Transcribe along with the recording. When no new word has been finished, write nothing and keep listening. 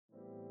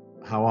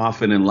How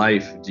often in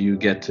life do you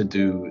get to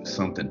do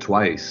something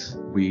twice?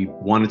 We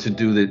wanted to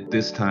do it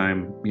this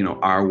time,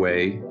 our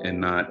way and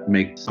not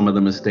make some of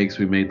the mistakes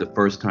we made the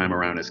first time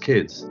around as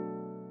kids.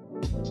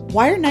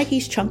 Why are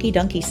Nike's Chunky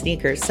Dunky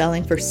sneakers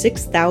selling for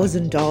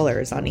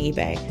 $6,000 on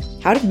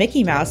eBay? How did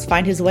Mickey Mouse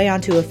find his way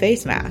onto a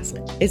face mask?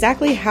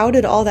 Exactly how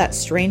did all that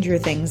Stranger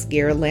Things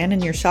gear land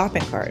in your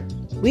shopping cart?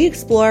 We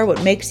explore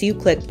what makes you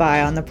click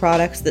buy on the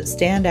products that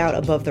stand out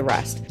above the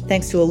rest,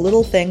 thanks to a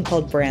little thing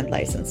called brand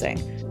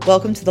licensing.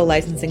 Welcome to the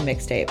Licensing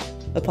Mixtape,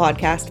 a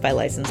podcast by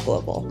License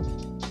Global.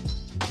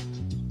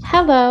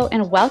 Hello,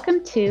 and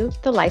welcome to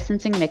the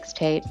Licensing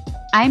Mixtape.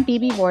 I'm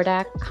BB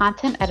Wardak,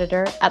 content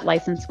editor at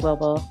License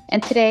Global,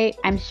 and today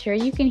I'm sure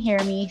you can hear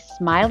me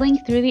smiling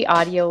through the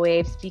audio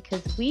waves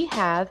because we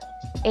have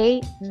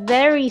a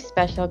very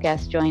special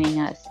guest joining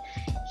us.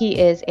 He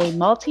is a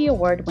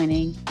multi-award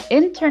winning,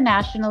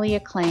 internationally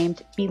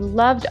acclaimed,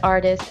 beloved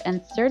artist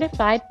and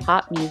certified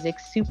pop music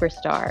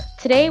superstar.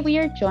 Today we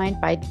are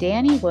joined by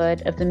Danny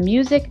Wood of the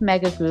music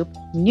mega group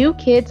New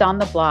Kids on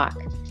the Block.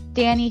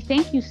 Danny,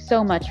 thank you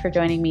so much for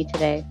joining me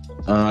today.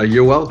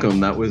 You're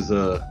welcome. That was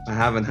I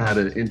haven't had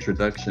an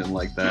introduction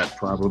like that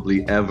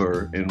probably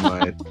ever in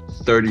my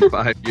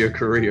 35-year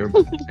career,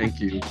 but thank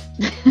you.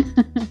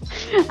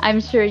 I'm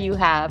sure you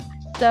have.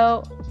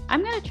 So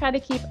I'm going to try to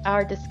keep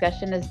our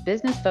discussion as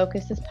business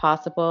focused as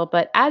possible,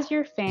 but as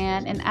your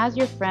fan and as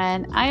your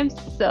friend, I am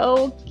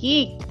so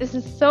geeked. This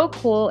is so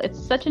cool. It's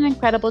such an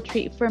incredible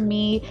treat for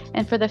me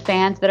and for the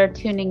fans that are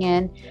tuning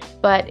in,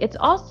 but it's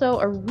also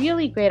a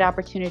really great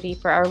opportunity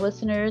for our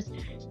listeners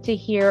to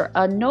hear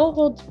a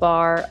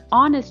no-holds-bar,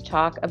 honest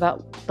talk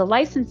about the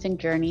licensing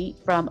journey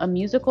from a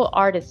musical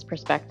artist's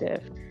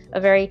perspective,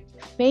 a very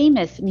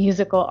famous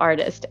musical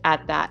artist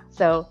at that.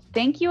 So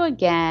thank you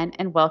again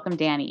and welcome,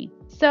 Danny.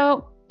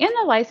 So in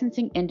the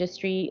licensing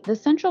industry, the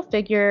central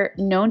figure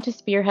known to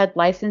spearhead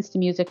licensed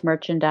music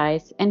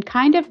merchandise and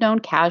kind of known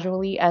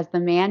casually as the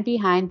man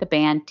behind the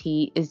band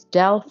tee is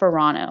Del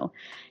Ferrano.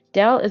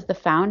 Del is the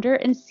founder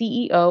and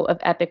CEO of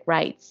Epic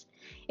Rights.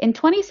 In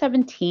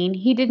 2017,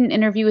 he did an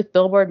interview with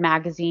Billboard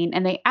magazine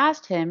and they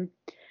asked him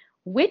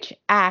which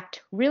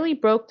act really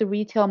broke the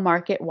retail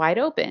market wide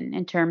open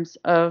in terms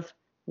of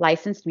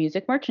licensed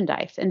music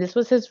merchandise. And this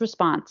was his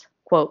response,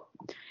 quote,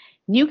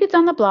 New Kids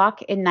on the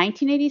Block in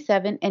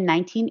 1987 and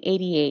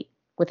 1988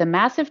 with a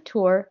massive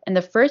tour and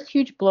the first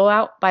huge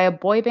blowout by a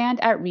boy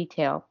band at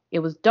retail. It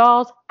was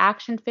dolls,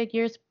 action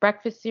figures,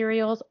 breakfast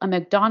cereals, a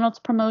McDonald's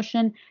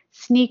promotion,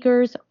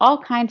 sneakers, all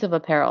kinds of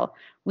apparel.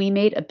 We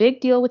made a big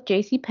deal with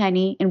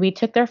JCPenney and we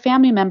took their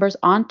family members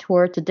on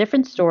tour to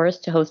different stores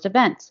to host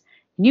events.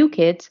 New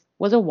Kids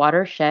was a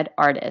watershed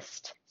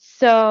artist.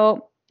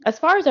 So as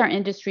far as our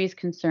industry is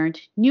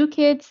concerned, New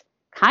Kids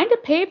kind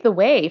of paved the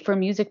way for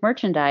music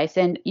merchandise.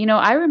 And,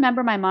 I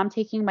remember my mom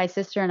taking my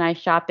sister and I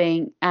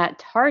shopping at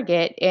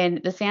Target in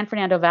the San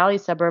Fernando Valley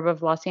suburb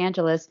of Los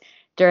Angeles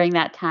during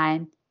that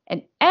time.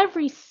 And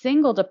every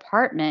single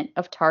department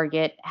of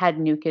Target had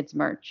New Kids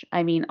merch.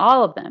 I mean,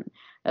 all of them.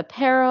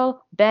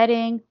 Apparel,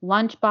 bedding,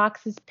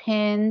 lunchboxes,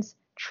 pins,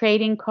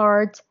 trading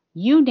cards,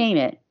 you name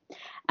it.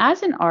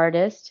 As an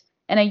artist,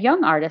 and a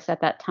young artist at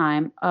that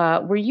time,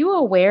 were you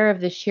aware of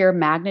the sheer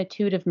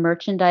magnitude of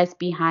merchandise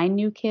behind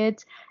New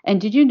Kids?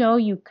 And did you know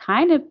you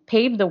kind of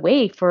paved the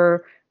way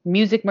for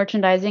music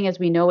merchandising as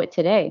we know it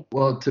today?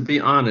 Well, to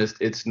be honest,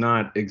 it's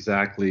not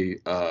exactly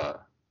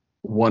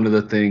one of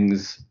the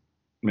things,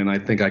 I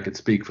think I could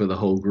speak for the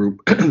whole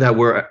group, that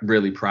we're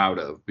really proud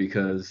of,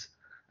 because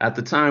at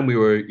the time we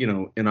were,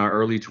 in our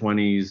early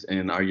 20s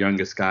and our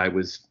youngest guy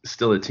was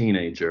still a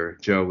teenager.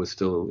 Joe was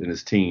still in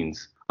his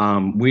teens.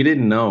 We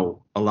didn't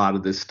know a lot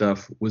of this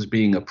stuff was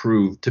being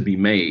approved to be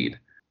made.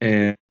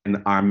 And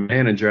our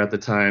manager at the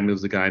time, it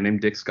was a guy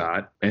named Dick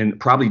Scott, and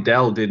probably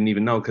Del didn't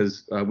even know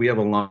because we have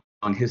a long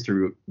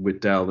history with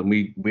Del and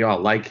we all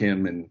like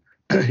him and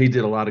he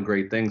did a lot of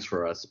great things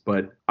for us.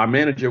 But our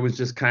manager was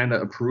just kind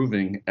of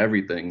approving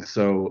everything.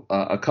 So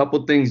a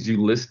couple things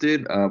you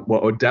listed,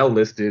 or Del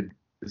listed,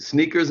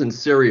 sneakers and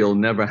cereal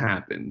never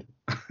happened.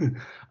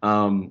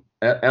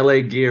 LA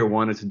Gear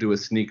wanted to do a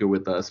sneaker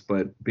with us,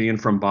 but being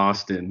from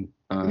Boston,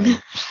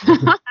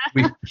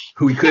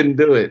 we couldn't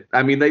do it.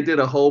 They did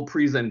a whole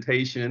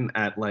presentation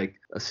at like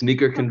a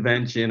sneaker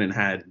convention and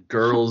had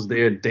girls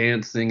there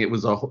dancing. It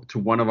was to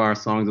one of our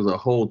songs. It was a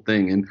whole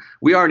thing. And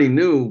we already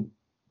knew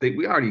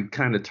we already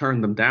kind of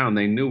turned them down.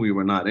 They knew we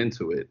were not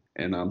into it.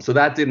 And so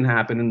that didn't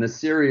happen. And the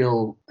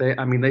cereal,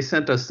 they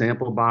sent us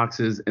sample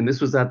boxes. And this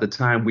was at the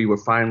time we were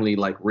finally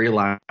like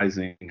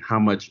realizing how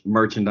much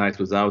merchandise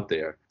was out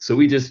there. So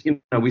we just,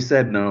 we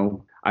said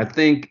no. I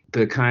think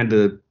the kind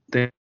of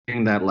thing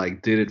that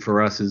like did it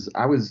for us is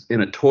I was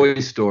in a toy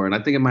store, and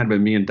I think it might have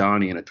been me and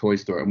Donnie in a toy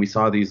store, and we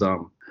saw these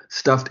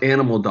stuffed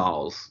animal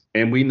dolls,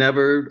 and we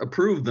never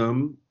approved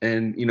them.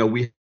 And,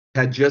 we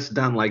had just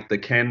done like the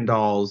Ken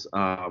dolls,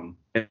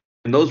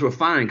 and those were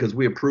fine because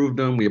we approved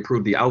them. We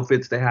approved the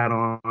outfits they had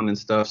on and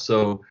stuff.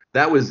 So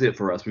that was it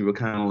for us. We were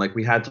kind of like,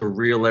 we had to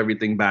reel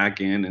everything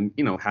back in and,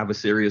 have a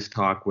serious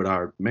talk with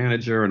our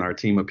manager and our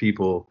team of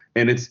people.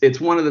 And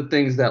it's one of the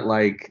things that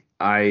like,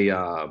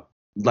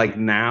 like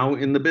now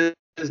in the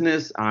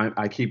business,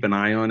 I keep an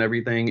eye on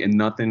everything, and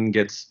nothing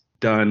gets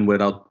done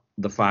without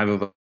the five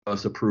of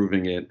us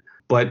approving it.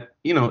 But,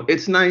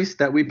 it's nice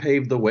that we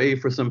paved the way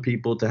for some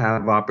people to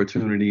have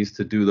opportunities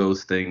to do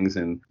those things.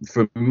 And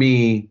for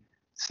me,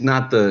 it's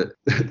not the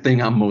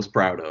thing I'm most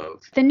proud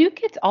of. The New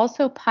Kids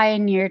also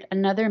pioneered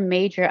another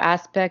major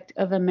aspect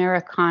of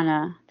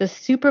Americana, the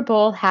Super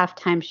Bowl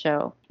halftime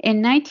show.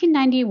 In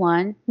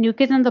 1991, New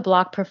Kids on the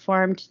Block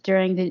performed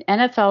during the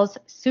NFL's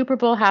Super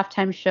Bowl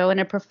halftime show in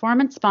a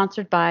performance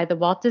sponsored by the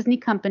Walt Disney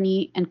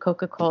Company and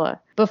Coca-Cola.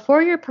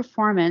 Before your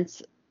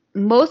performance,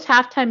 most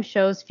halftime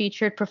shows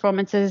featured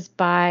performances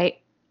by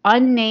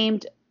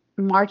unnamed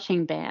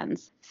marching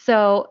bands.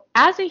 So,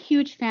 as a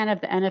huge fan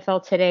of the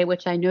NFL today,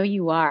 which I know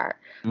you are,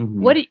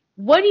 what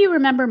do you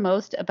remember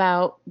most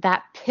about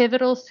that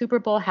pivotal Super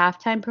Bowl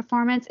halftime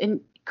performance?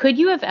 And could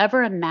you have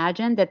ever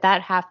imagined that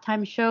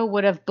halftime show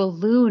would have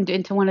ballooned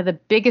into one of the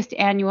biggest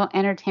annual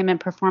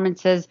entertainment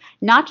performances,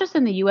 not just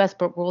in the U.S.,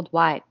 but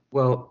worldwide?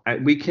 Well,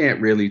 we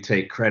can't really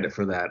take credit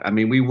for that. I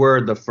mean, we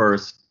were the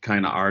first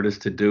kind of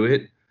artist to do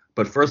it.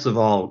 But first of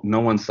all,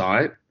 no one saw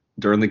it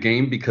during the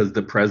game because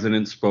the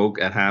president spoke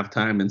at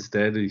halftime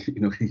instead.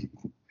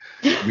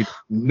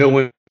 No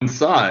one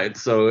saw it.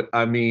 So,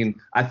 I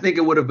mean, I think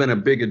it would have been a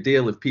bigger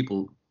deal if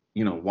people,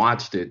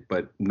 watched it,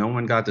 but no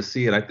one got to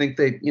see it. I think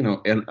they,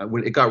 and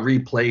when it got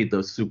replayed,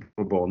 the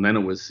Super Bowl, and then it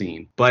was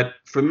seen. But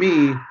for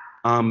me,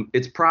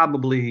 it's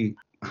probably,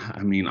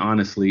 I mean,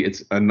 honestly,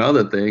 it's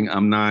another thing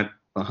I'm not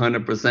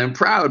 100%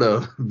 proud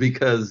of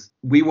because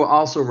we were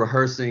also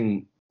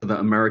rehearsing the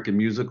American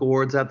Music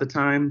Awards at the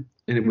time.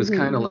 And it was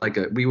kind of like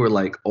we were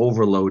like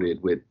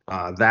overloaded with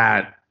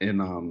that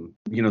and,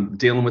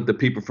 dealing with the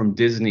people from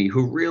Disney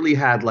who really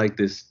had like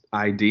this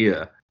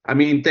idea. I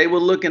mean, they were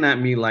looking at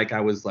me like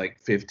I was like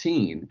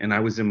 15 and I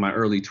was in my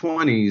early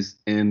 20s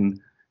and,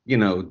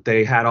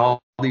 they had all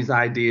these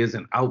ideas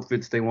and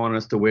outfits they wanted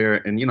us to wear.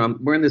 And,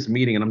 we're in this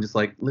meeting and I'm just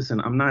like, listen,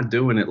 I'm not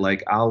doing it.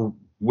 Like I'll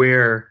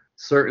wear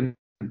certain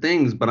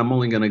things, but I'm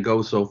only going to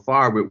go so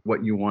far with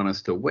what you want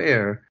us to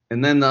wear.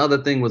 And then the other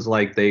thing was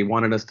like they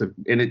wanted us to,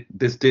 and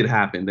this did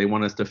happen. They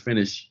want us to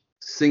finish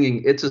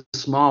singing "It's a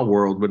Small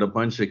World" with a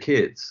bunch of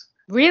kids.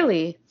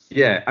 Really?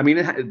 Yeah. I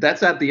mean,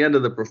 that's at the end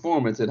of the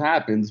performance. It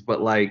happens,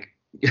 but like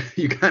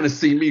you kind of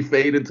see me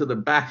fade into the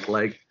back.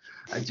 Like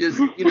I just,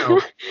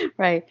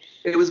 right.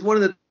 It was one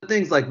of the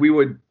things like we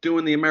were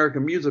doing the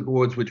American Music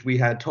Awards, which we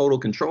had total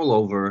control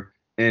over.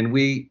 And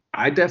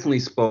I definitely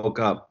spoke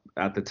up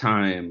at the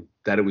time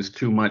that it was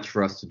too much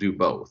for us to do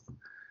both.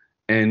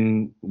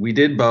 And we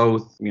did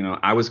both.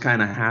 I was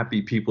kind of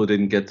happy people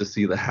didn't get to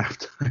see the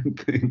halftime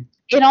thing.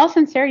 In all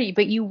sincerity,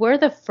 but you were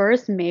the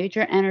first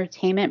major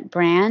entertainment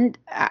brand,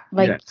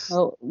 Yes.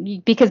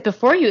 Because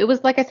before you, it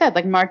was like I said,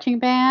 like marching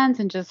bands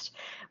and just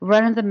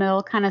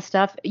run-of-the-mill kind of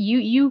stuff.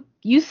 You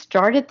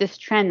started this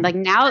trend. Like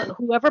now,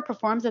 whoever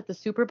performs at the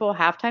Super Bowl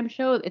halftime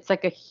show, it's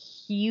like a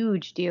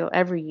huge deal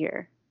every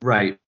year.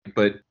 Right.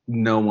 But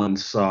no one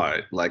saw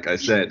it, like I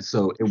said.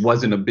 So it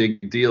wasn't a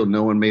big deal.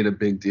 No one made a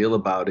big deal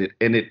about it.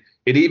 And it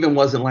even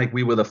wasn't like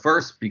we were the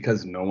first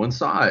because no one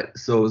saw it.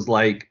 So it was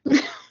like,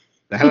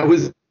 that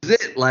was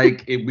it.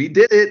 Like we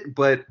did it,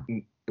 but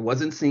it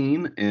wasn't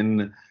seen.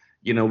 And,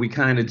 we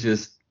kind of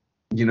just,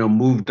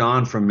 moved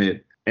on from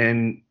it.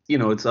 And,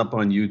 it's up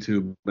on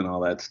YouTube and all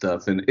that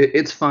stuff. And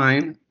it's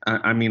fine.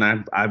 I mean,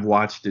 I've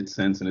watched it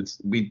since and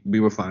we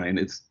were fine.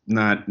 It's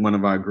not one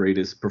of our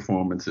greatest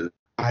performances.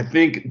 I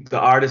think the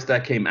artists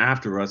that came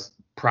after us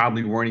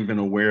probably weren't even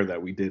aware that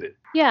we did it.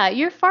 Yeah,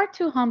 you're far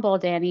too humble,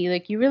 Danny.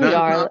 Like you really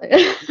are.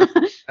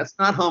 That's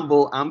not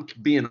humble. I'm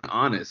being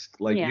honest.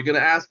 Like You're going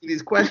to ask me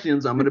these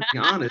questions. I'm going to be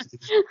honest.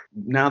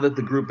 Now that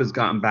the group has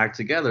gotten back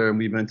together and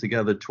we've been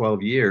together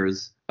 12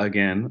 years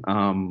again,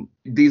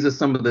 these are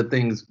some of the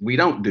things we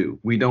don't do.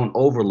 We don't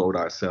overload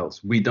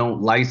ourselves. We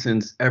don't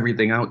license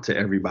everything out to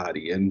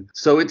everybody. And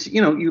so it's,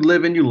 you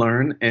live and you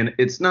learn. And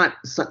it's not,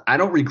 I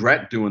don't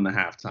regret doing the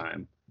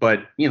halftime.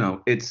 But,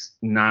 it's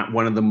not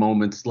one of the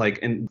moments like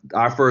in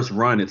our first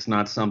run. It's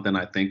not something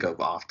I think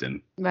of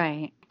often.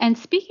 Right. And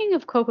speaking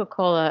of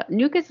Coca-Cola,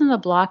 New Kids on the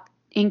Block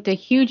inked a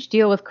huge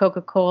deal with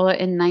Coca-Cola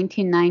in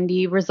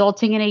 1990,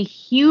 resulting in a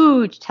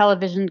huge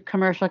television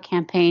commercial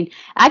campaign.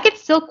 I could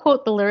still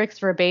quote the lyrics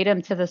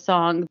verbatim to the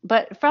song,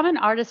 but from an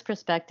artist's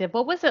perspective,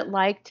 what was it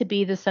like to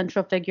be the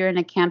central figure in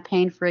a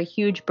campaign for a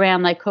huge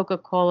brand like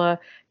Coca-Cola,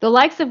 the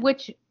likes of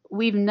which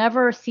we've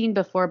never seen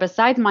before,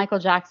 besides Michael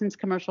Jackson's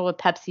commercial with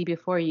Pepsi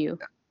before you?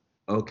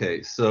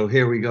 Okay, so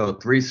here we go.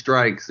 3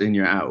 strikes and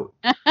you're out.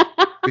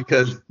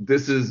 Because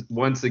this is,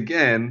 once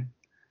again,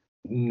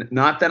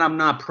 not that I'm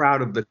not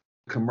proud of the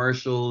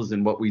commercials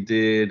and what we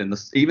did, and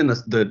even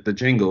the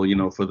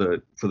jingle, for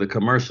the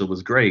commercial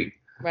was great.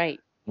 Right.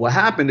 What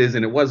happened is,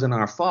 and it wasn't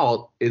our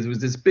fault, it was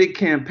this big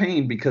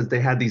campaign because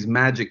they had these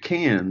magic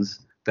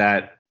cans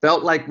that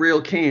felt like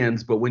real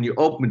cans, but when you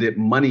opened it,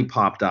 money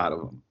popped out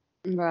of them.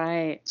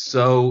 Right.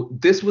 So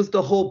this was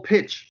the whole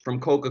pitch from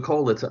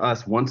Coca-Cola to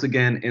us. Once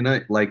again, in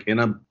a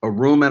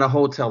room at a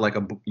hotel, like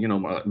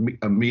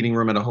a meeting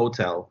room at a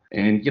hotel,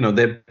 and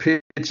they're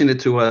pitching it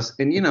to us,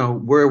 and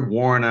we're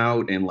worn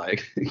out and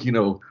like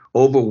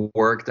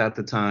overworked at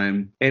the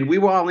time, and we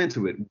were all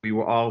into it. We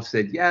were all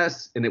said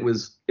yes, and it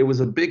was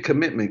a big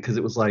commitment because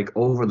it was like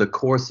over the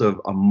course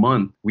of a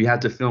month we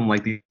had to film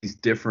like these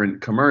different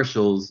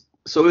commercials.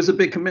 So it was a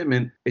big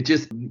commitment. It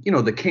just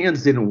the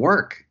cans didn't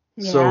work.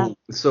 Yeah.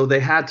 So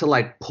they had to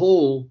like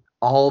pull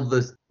all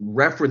the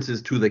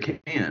references to the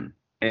can,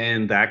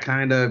 and that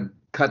kind of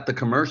cut the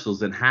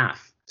commercials in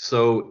half.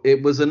 So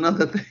it was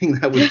another thing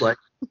that was like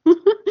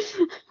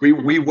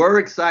we were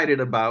excited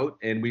about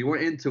and we were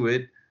into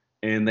it,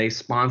 and they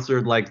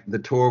sponsored like the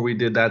tour we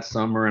did that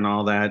summer and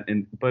all that,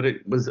 and but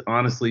it was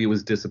honestly, it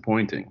was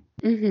disappointing.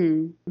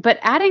 But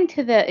adding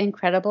to the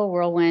incredible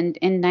whirlwind,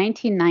 in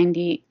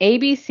 1990,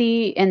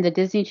 ABC and the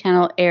Disney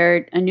Channel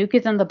aired a New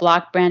Kids on the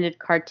Block branded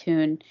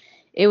cartoon.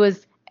 It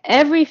was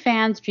every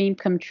fan's dream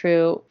come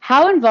true.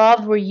 How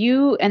involved were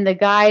you and the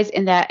guys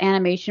in that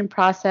animation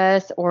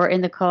process or in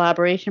the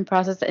collaboration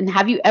process? And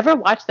have you ever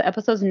watched the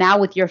episodes now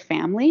with your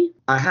family?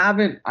 I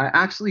haven't. I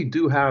actually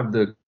do have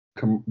the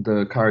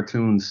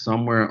cartoons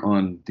somewhere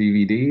on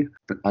DVD.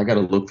 But I gotta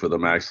look for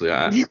them actually.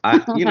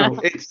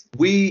 It's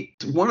we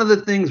one of the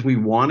things we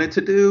wanted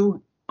to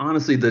do.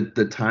 Honestly,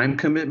 the time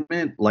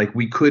commitment, like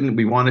we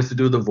wanted to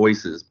do the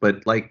voices,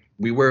 but like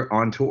we were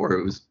on tour.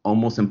 It was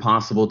almost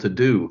impossible to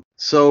do.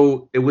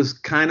 So it was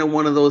kind of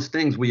one of those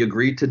things we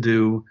agreed to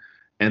do,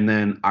 and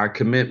then our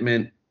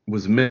commitment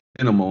was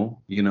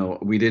minimal.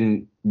 We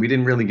didn't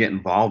really get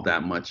involved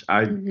that much.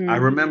 I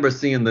remember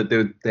seeing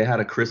that they had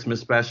a Christmas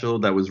special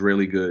that was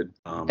really good.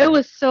 It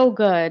was so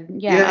good.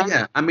 Yeah, Yeah.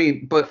 yeah. I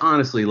mean, but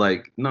honestly,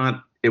 like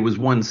not it was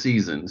one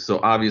season,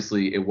 so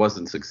obviously it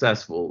wasn't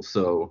successful.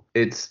 So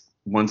it's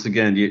once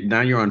again,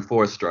 now you're on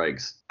four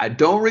strikes. I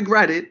don't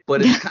regret it,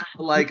 but it's kind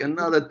of like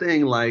another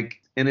thing,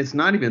 like, and it's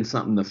not even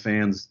something the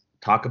fans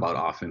talk about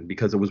often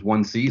because it was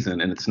one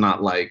season and it's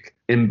not like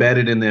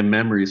embedded in their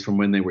memories from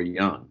when they were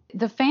young.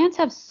 The fans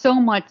have so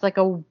much, like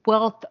a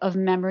wealth of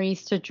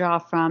memories to draw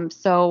from.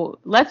 So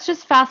let's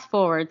just fast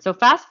forward. So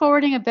fast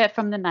forwarding a bit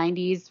from the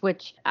 90s,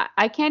 which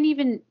I can't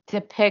even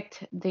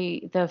depict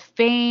the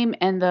fame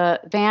and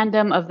the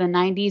fandom of the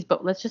 90s,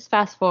 but let's just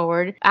fast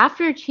forward.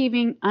 After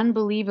achieving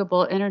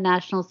unbelievable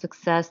international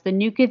success, the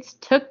New Kids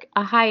took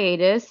a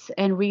hiatus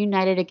and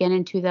reunited again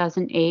in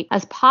 2008,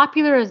 as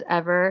popular as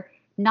ever,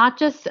 not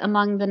just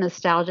among the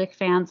nostalgic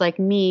fans like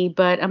me,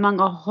 but among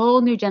a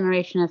whole new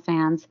generation of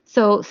fans.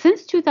 So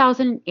since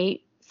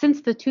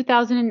the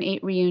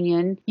 2008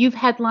 reunion, you've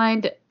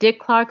headlined Dick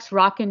Clark's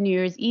Rockin' New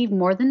Year's Eve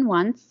more than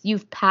once.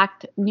 You've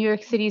packed New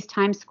York City's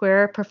Times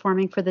Square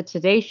performing for the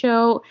Today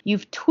Show.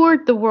 You've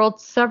toured the world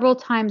several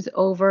times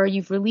over.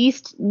 You've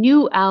released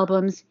new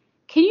albums.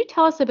 Can you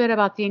tell us a bit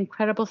about the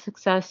incredible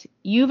success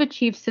you've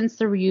achieved since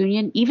the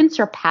reunion, even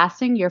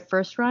surpassing your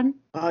first run?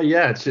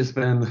 Yeah, it's just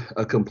been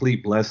a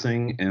complete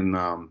blessing. And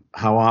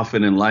how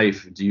often in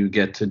life do you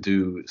get to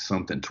do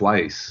something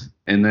twice?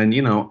 And then,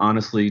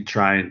 honestly,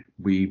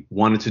 we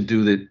wanted to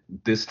do that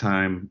this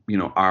time,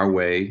 our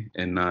way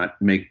and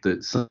not make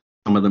some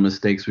of the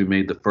mistakes we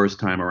made the first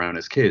time around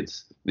as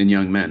kids and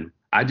young men.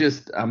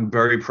 I'm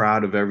very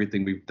proud of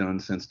everything we've done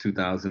since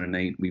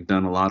 2008. We've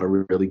done a lot of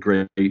really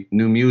great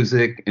new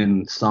music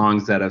and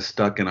songs that have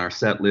stuck in our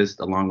set list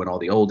along with all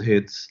the old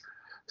hits.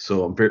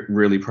 So I'm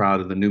really proud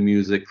of the new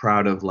music,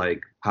 proud of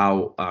like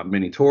how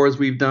many tours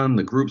we've done,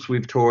 the groups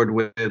we've toured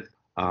with.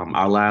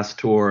 Our last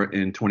tour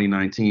in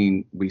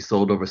 2019, we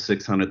sold over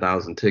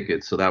 600,000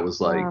 tickets. So that was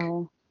like,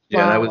 Wow.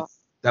 yeah, Wow.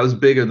 that was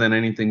bigger than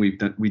anything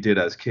we did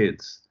as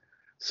kids.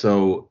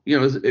 So, it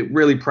was a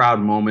really proud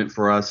moment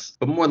for us.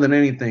 But more than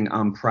anything,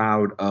 I'm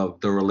proud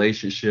of the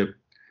relationship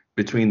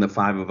between the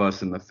five of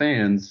us and the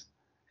fans.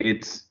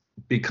 It's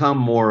become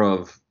more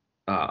of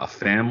a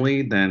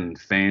family than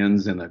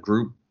fans and a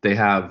group.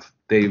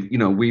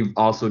 We've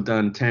also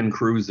done 10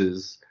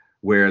 cruises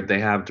where they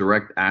have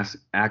direct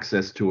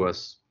access to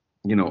us,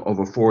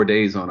 over 4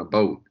 days on a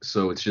boat.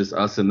 So it's just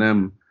us and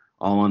them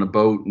all on a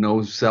boat,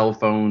 no cell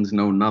phones,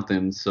 no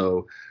nothing.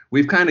 So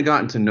we've kind of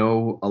gotten to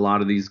know a lot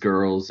of these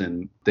girls,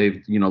 and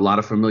they've, a lot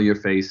of familiar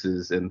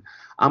faces, and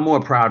I'm more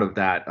proud of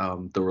that,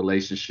 the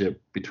relationship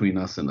between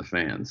us and the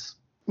fans.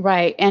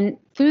 Right. And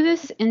through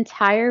this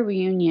entire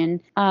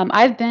reunion,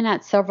 I've been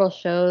at several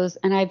shows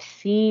and I've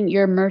seen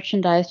your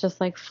merchandise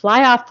just like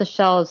fly off the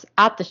shelves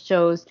at the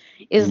shows.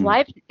 Is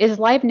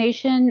Live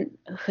Nation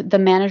the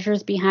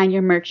managers behind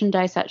your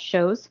merchandise at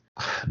shows?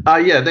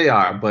 Yeah, they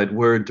are, but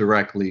we're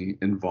directly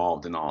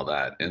involved in all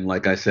that. And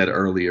like I said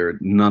earlier,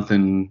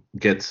 nothing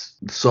gets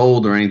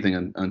sold or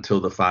anything until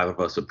the five of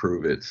us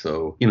approve it.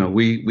 So,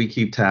 we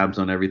keep tabs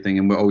on everything,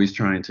 and we're always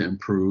trying to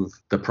improve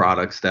the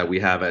products that we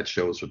have at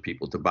shows for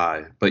people to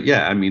buy. But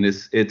yeah, I mean,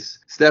 it's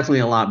definitely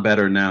a lot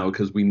better now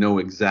because we know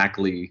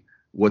exactly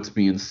what's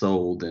being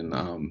sold,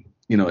 and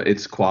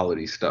it's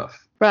quality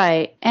stuff.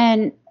 Right.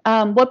 And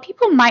what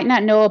people might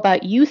not know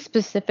about you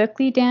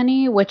specifically,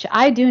 Danny, which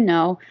I do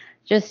know,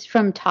 just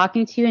from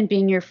talking to you and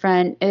being your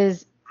friend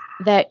is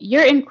that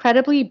you're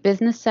incredibly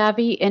business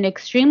savvy and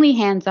extremely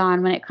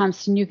hands-on when it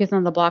comes to New Kids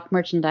on the Block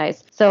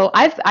merchandise. So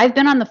I've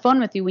been on the phone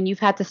with you when you've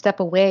had to step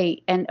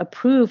away and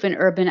approve an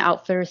Urban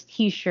Outfitters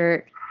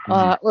t-shirt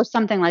or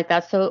something like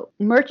that. So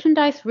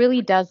merchandise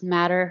really does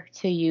matter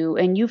to you,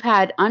 and you've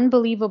had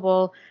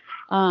unbelievably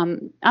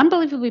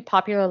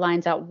popular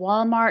lines at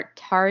Walmart,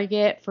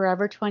 Target,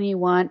 Forever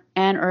 21,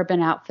 and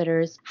Urban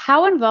Outfitters.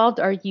 How involved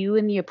are you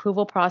in the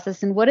approval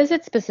process, and what is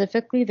it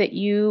specifically that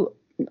you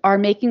are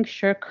making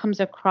sure comes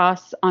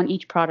across on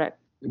each product?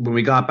 When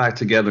we got back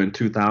together in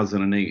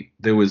 2008,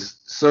 there was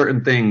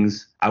certain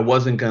things I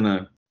wasn't going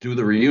to do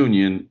the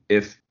reunion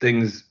if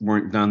things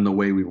weren't done the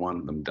way we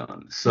wanted them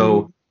done.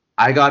 So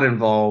I got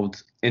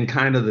involved in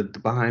kind of the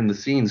behind the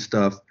scenes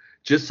stuff,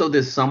 just so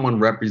there's someone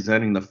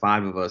representing the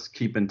five of us,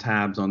 keeping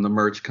tabs on the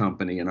merch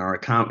company and our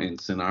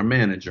accountants and our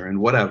manager and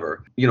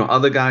whatever.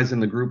 Other guys in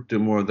the group do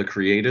more of the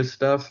creative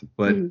stuff,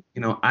 but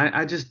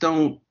I just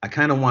don't. I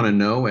kind of want to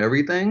know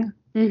everything.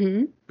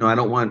 I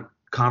don't want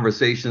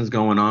conversations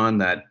going on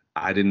that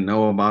I didn't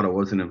know about or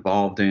wasn't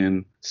involved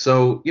in.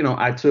 So,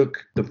 I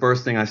took the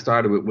first thing I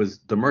started with was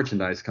the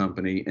merchandise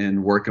company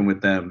and working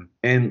with them.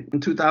 And in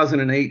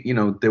 2008,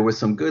 there were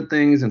some good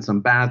things and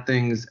some bad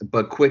things,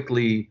 but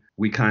quickly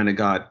we kind of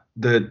got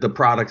the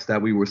products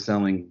that we were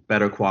selling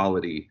better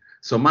quality.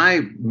 So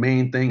my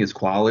main thing is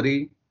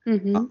quality.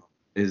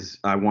 Is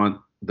I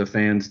want the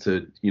fans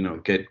to,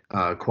 get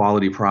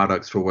quality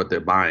products for what they're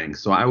buying.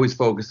 So I always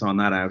focus on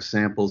that. I have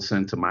samples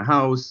sent to my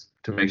house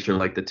to make sure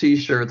like the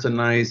t-shirts are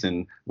nice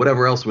and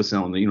whatever else we're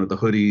selling, the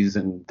hoodies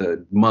and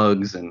the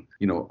mugs and,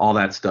 all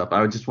that stuff.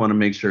 I just want to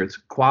make sure it's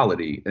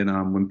quality.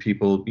 And when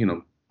people,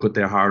 put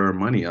their hard-earned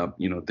money up,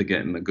 to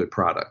getting a good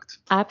product.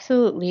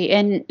 Absolutely.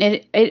 And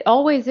it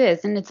always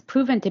is. And it's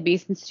proven to be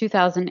since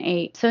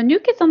 2008. So New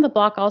Kids on the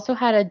Block also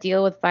had a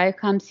deal with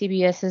Viacom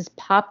CBS's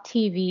Pop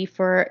TV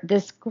for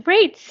this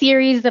great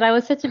series that I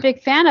was such a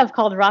big fan of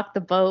called Rock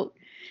the Boat.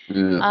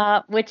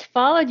 Which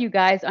followed you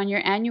guys on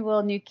your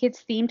annual New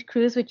Kids themed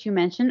cruise, which you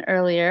mentioned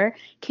earlier.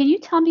 Can you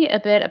tell me a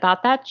bit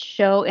about that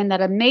show and that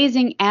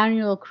amazing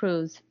annual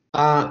cruise?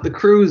 The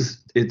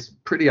cruise, it's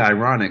pretty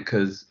ironic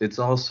because it's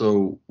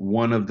also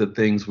one of the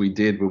things we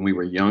did when we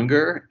were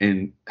younger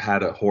and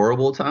had a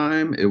horrible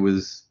time. It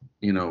was,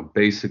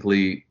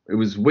 basically it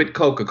was with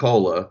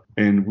Coca-Cola,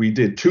 and we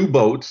did 2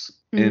 boats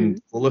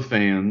and full of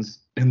fans.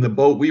 And the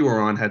boat we were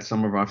on had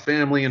some of our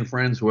family and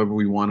friends, whoever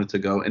we wanted to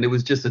go. And it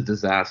was just a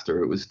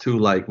disaster. It was too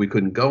we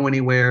couldn't go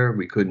anywhere.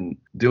 We couldn't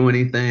do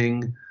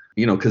anything,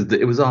 because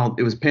it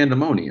was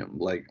pandemonium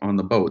on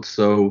the boat.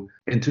 So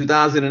in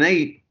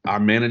 2008, our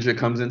manager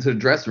comes into the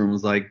dressing room and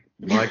was like,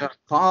 I got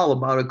a call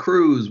about a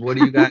cruise. What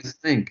do you guys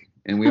think?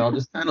 And we all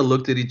just kind of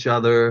looked at each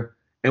other,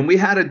 and we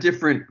had a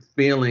different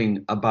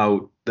feeling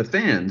about the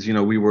fans.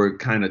 We were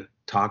kind of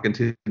talking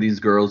to these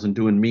girls and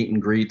doing meet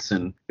and greets,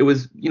 and it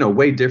was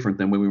way different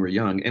than when we were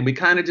young. And we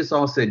kind of just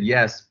all said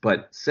yes,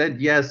 but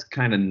said yes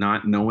kind of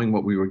not knowing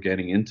what we were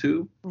getting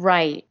into,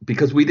 right?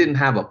 Because we didn't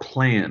have a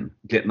plan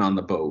getting on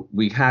the boat.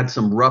 We had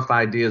some rough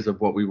ideas of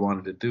what we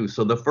wanted to do.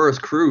 So the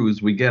first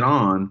cruise we get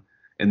on,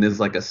 and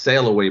there's like a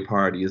sail away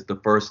party, is the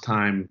first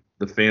time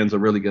the fans are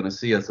really going to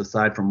see us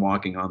aside from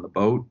walking on the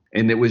boat.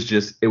 And it was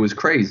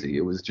crazy.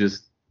 It was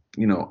just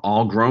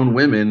all grown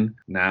women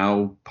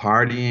now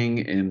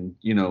partying and,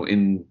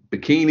 in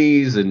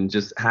bikinis and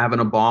just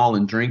having a ball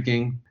and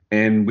drinking.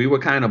 And we were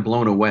kind of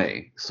blown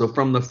away. So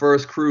from the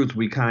first cruise,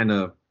 we kind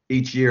of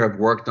each year have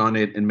worked on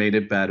it and made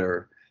it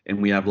better.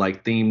 And we have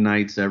theme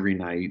nights every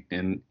night.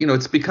 And,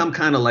 it's become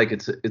kind of like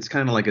it's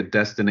kind of like a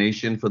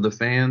destination for the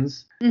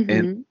fans.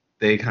 And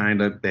they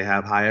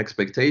have high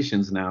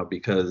expectations now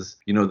because,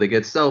 they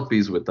get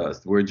selfies with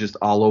us. We're just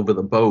all over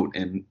the boat,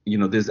 and,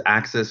 there's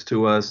access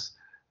to us.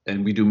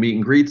 And we do meet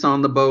and greets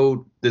on the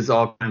boat. There's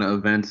all kind of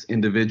events,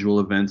 individual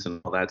events and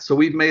all that. So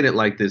we've made it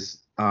like this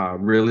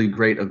really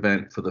great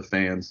event for the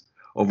fans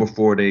over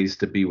 4 days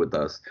to be with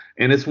us.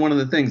 And it's one of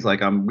the things,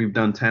 we've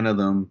done 10 of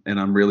them, and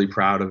I'm really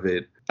proud of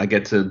it. I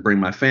get to bring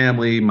my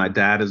family. My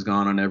dad has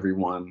gone on every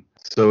one.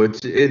 So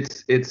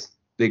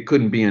it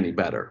couldn't be any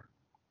better.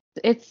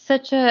 It's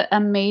such an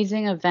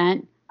amazing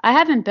event. I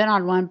haven't been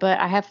on one, but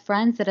I have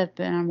friends that have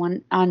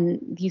been on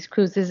these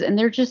cruises, and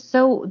they're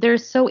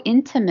so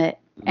intimate.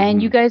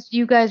 And you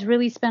guys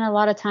really spend a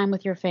lot of time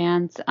with your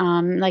fans.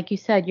 Like you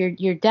said,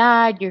 your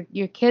dad,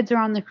 your kids are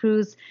on the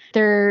cruise.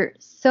 They're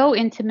so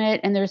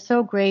intimate and they're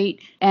so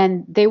great.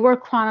 And they were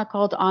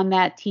chronicled on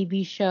that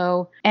TV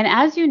show. And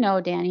as you know,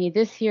 Danny,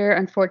 this year,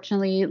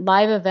 unfortunately,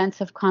 live events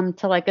have come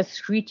to a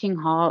screeching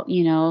halt,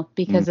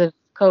 because of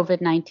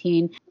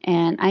COVID-19.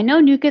 And I know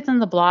New Kids on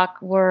the Block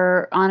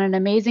were on an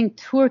amazing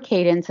tour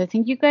cadence. I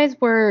think you guys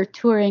were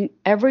touring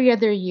every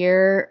other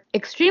year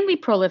extremely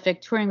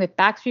prolific, touring with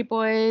Backstreet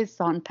Boys,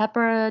 Salt and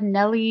Pepper,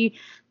 Nelly,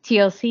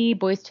 TLC,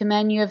 Boys to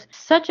Men. You have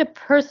such a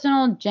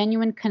personal,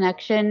 genuine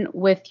connection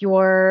with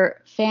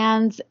your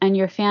fans and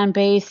your fan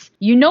base.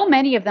 You know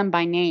many of them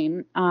by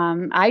name.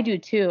 I do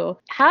too.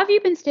 How have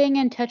you been staying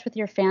in touch with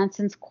your fans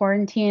since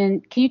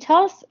quarantine? Can you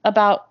tell us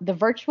about the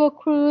virtual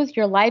cruise,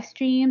 your live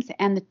streams,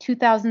 and the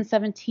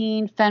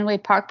 2017 Fenway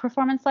Park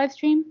performance live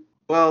stream?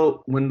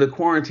 Well, when the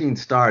quarantine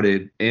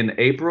started in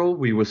April,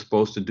 we were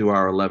supposed to do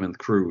our 11th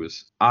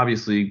cruise.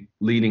 Obviously,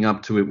 leading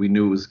up to it, we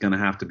knew it was going to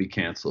have to be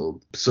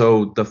canceled.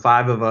 So the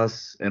five of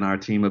us and our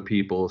team of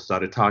people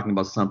started talking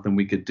about something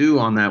we could do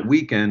on that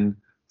weekend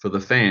for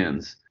the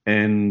fans.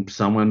 And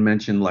someone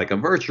mentioned like a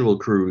virtual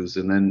cruise.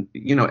 And then,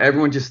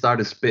 everyone just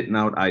started spitting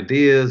out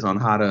ideas on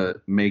how to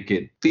make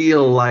it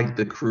feel like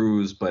the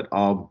cruise, but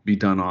all be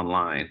done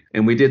online.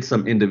 And we did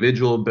some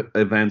individual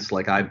events,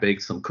 like I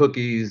baked some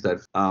cookies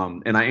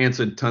and I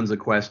answered tons of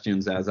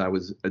questions as I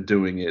was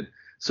doing it.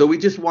 So we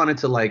just wanted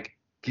to like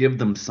give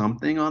them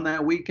something on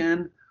that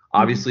weekend.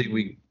 Obviously,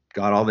 we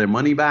got all their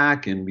money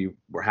back and we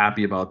were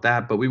happy about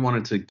that, but we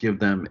wanted to give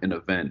them an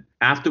event.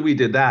 After we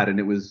did that, and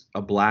it was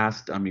a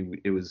blast. I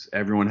mean,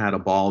 everyone had a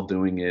ball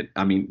doing it.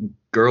 I mean,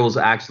 girls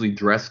actually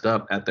dressed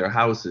up at their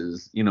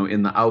houses,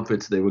 in the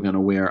outfits they were going to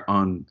wear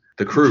on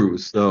the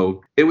cruise.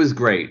 So it was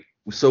great.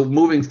 So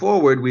moving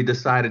forward, we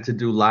decided to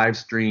do live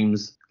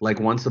streams like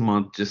once a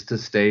month just to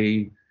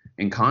stay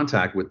in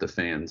contact with the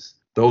fans.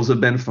 Those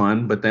have been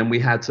fun, but then we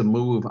had to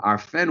move our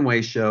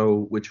Fenway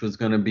show, which was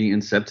going to be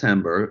in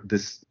September.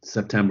 This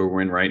September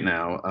we're in right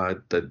now,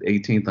 the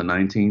 18th or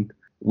 19th.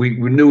 We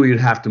knew we'd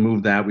have to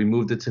move that. We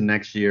moved it to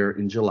next year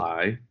in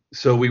July.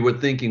 So we were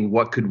thinking,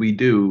 what could we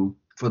do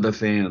for the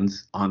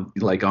fans on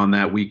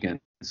that weekend?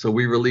 So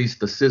we released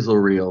the sizzle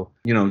reel,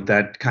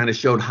 that kind of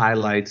showed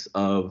highlights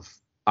of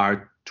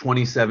our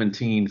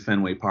 2017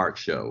 Fenway Park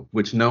show,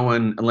 which no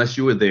one, unless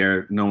you were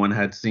there, no one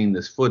had seen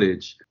this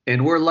footage.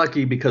 And we're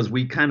lucky because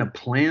we kind of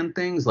planned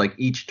things. Like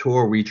each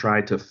tour, we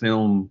tried to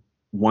film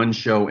one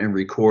show and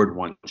record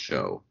one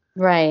show.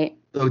 Right.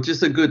 So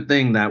just a good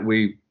thing that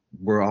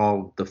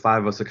the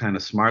five of us are kind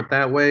of smart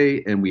that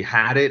way, and we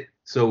had it.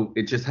 So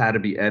it just had to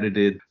be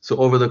edited. So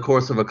over the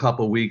course of a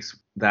couple of weeks,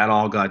 that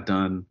all got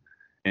done.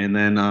 And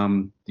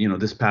then,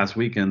 this past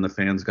weekend, the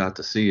fans got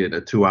to see it, a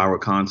 2-hour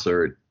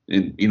concert.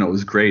 And, it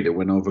was great. It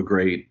went over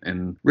great,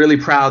 and really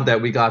proud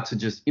that we got to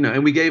just,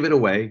 and we gave it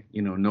away.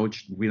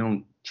 We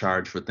don't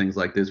charge for things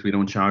like this. We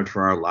don't charge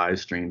for our live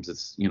streams.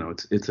 It's,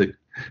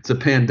 it's a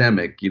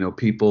pandemic.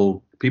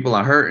 People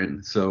are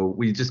hurting. So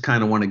we just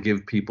kind of want to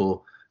give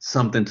people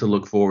something to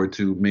look forward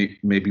to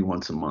maybe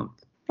once a month.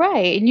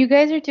 Right. And you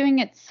guys are doing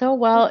it so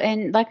well.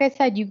 And like I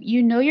said,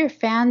 you know your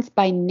fans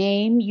by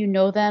name, you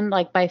know them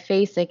like by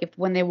face. Like if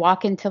when they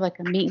walk into like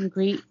a meet and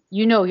greet,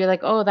 you're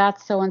like, oh,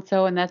 that's so and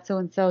so and that's so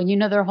and so. And you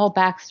know their whole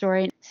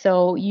backstory.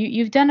 So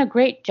you've done a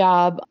great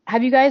job.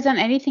 Have you guys done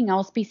anything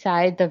else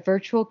besides the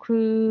virtual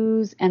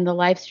cruise and the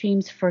live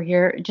streams for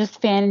your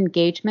just fan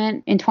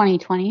engagement in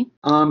 2020?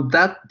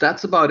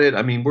 That's about it.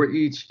 I mean, we're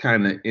each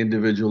kind of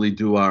individually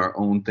do our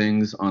own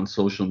things on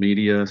social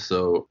media.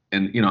 So,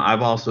 and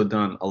I've also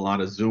done a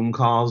lot of Zoom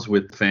calls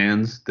with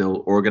fans.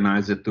 They'll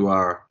organize it through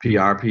our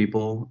PR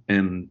people,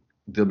 and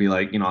they'll be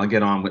like, I'll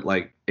get on with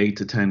like 8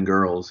 to 10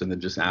 girls and then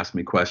just ask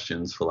me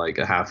questions for like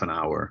a half an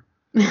hour.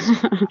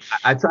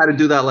 I try to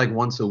do that like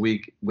once a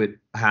week with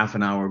half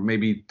an hour,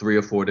 maybe 3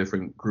 or 4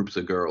 different groups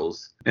of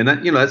girls. And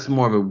that, that's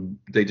more of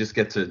they just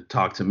get to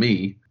talk to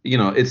me.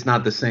 It's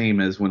not the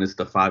same as when it's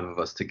the 5 of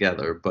us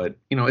together, but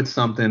it's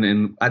something.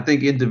 And I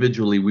think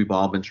individually we've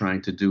all been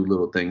trying to do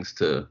little things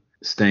to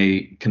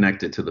stay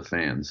connected to the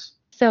fans.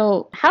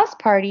 So House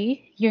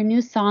Party, your new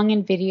song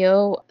and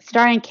video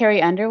starring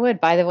Carrie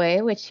Underwood, by the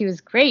way, which she was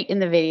great in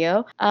the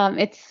video.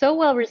 It's so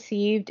well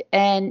received,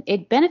 and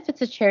it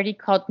benefits a charity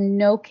called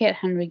No Kid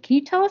Hungry. Can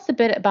you tell us a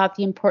bit about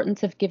the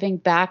importance of giving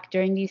back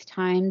during these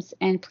times?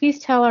 And please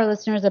tell our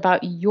listeners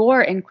about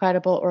your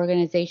incredible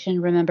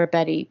organization, Remember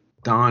Betty.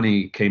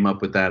 Donnie came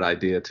up with that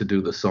idea to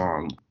do the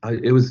song.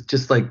 It was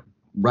just like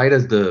right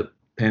as the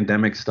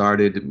pandemic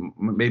started,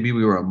 maybe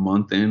we were a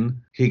month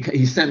in.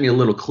 He sent me a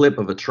little clip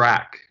of a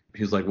track.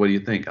 He was like, what do you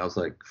think? I was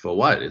like, for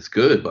what? It's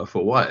good, but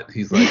for what?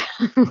 He's like,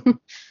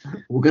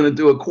 we're going to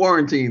do a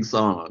quarantine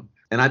song.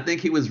 And I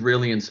think he was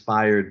really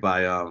inspired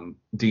by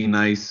D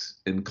Nice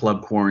and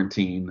Club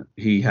Quarantine.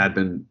 He had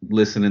been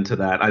listening to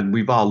that.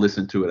 We've all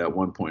listened to it at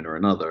one point or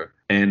another.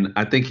 And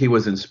I think he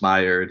was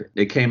inspired.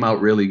 It came out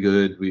really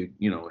good. We,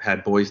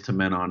 had Boys to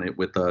Men on it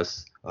with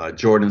us.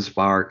 Jordan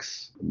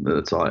Sparks.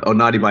 That's all. Oh,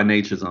 Naughty by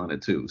Nature's on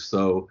it too.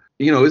 So,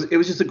 it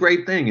was just a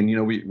great thing.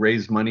 And, we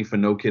raised money for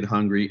No Kid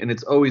Hungry. And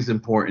it's always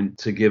important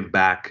to give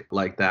back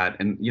like that.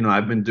 And,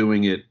 I've been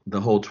doing it the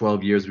whole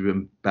 12 years we've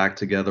been back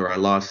together. I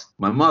lost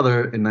my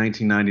mother in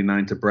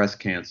 1999 to breast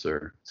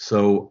cancer.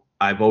 So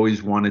I've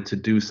always wanted to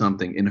do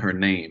something in her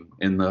name.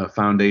 And the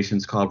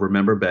foundation's called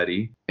Remember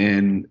Betty.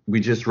 And we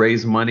just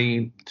raise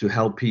money to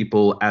help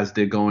people as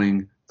they're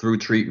going through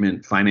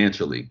treatment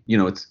financially. You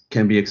know, it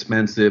can be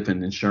expensive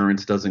and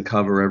insurance doesn't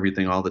cover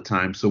everything all the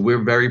time. So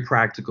we're very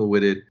practical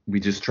with it. We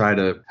just try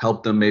to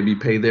help them maybe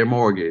pay their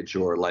mortgage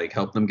or like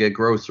help them get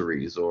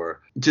groceries or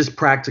just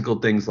practical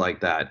things like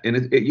that.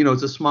 And you know,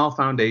 it's a small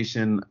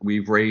foundation.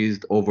 We've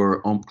raised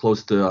over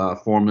close to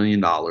 $4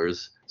 million.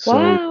 So,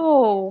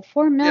 wow,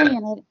 4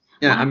 million.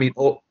 yeah, Wow. I mean,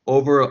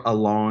 over a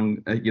long,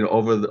 you know,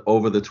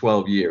 over the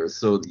 12 years.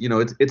 So, you know,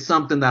 it's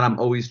something that I'm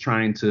always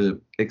trying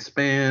to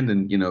expand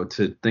and, you know,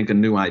 to think of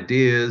new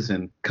ideas.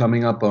 And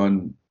coming up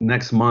on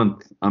next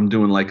month, I'm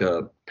doing like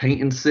a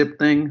paint and sip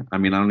thing. I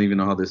mean, I don't even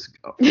know how this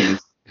paint and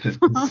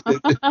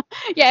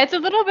Yeah, it's a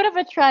little bit of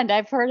a trend.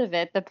 I've heard of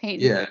it. The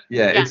paint. yeah,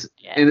 Yeah.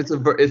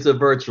 it's a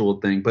virtual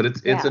thing, but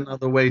it's Yeah.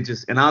 another way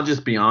and I'll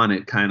just be on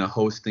it, kind of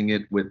hosting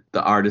it with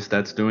the artist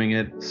that's doing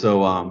it. So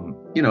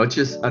you know, it's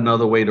just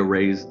another way to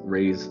raise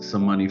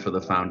some money for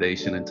the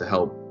foundation and to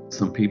help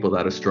some people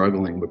that are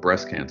struggling with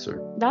breast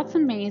cancer. That's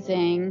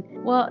amazing.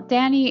 Well,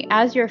 Danny,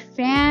 as your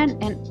fan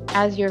and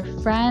as your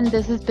friend,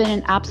 this has been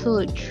an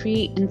absolute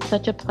treat and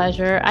such a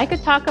pleasure. I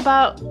could talk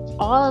about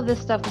all of this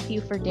stuff with you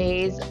for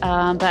days,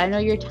 but I know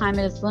your time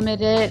is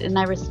limited and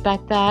I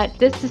respect that.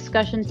 This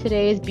discussion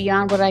today is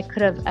beyond what I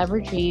could have ever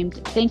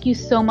dreamed. Thank you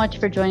so much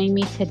for joining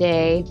me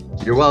today.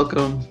 You're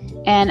welcome.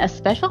 And a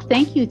special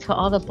thank you to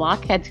all the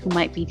blockheads who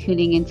might be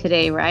tuning in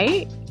today,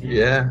 right?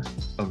 Yeah,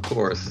 of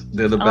course.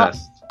 They're the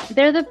best.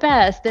 They're the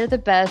best. They're the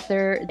best.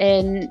 They're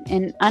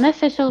an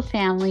unofficial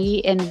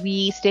family, and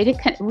we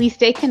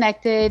stay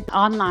connected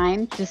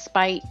online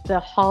despite the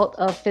halt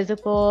of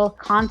physical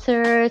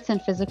concerts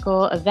and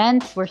physical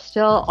events. We're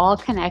still all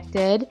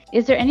connected.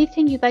 Is there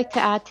anything you'd like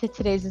to add to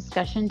today's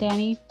discussion,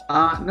 Danny?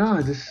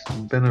 No, it's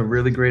been a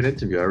really great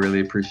interview. I really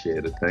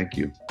appreciate it. Thank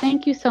you.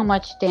 Thank you so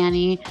much,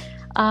 Danny.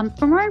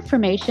 For more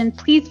information,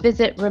 please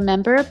visit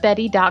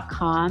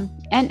rememberbetty.com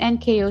and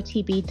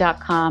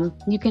nkotb.com.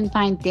 You can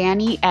find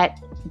Danny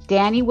at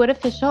Danny Wood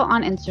Official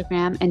on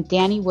Instagram and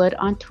Danny Wood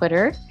on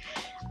Twitter.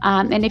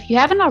 And if you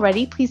haven't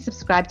already, please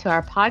subscribe to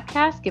our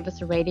podcast, give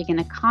us a rating and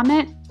a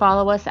comment.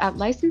 Follow us at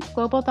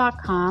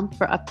licenseglobal.com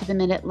for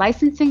up-to-the-minute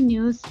licensing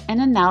news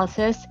and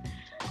analysis.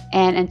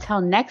 And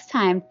until next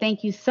time,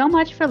 thank you so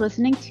much for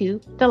listening to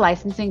The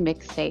Licensing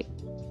Mixtape.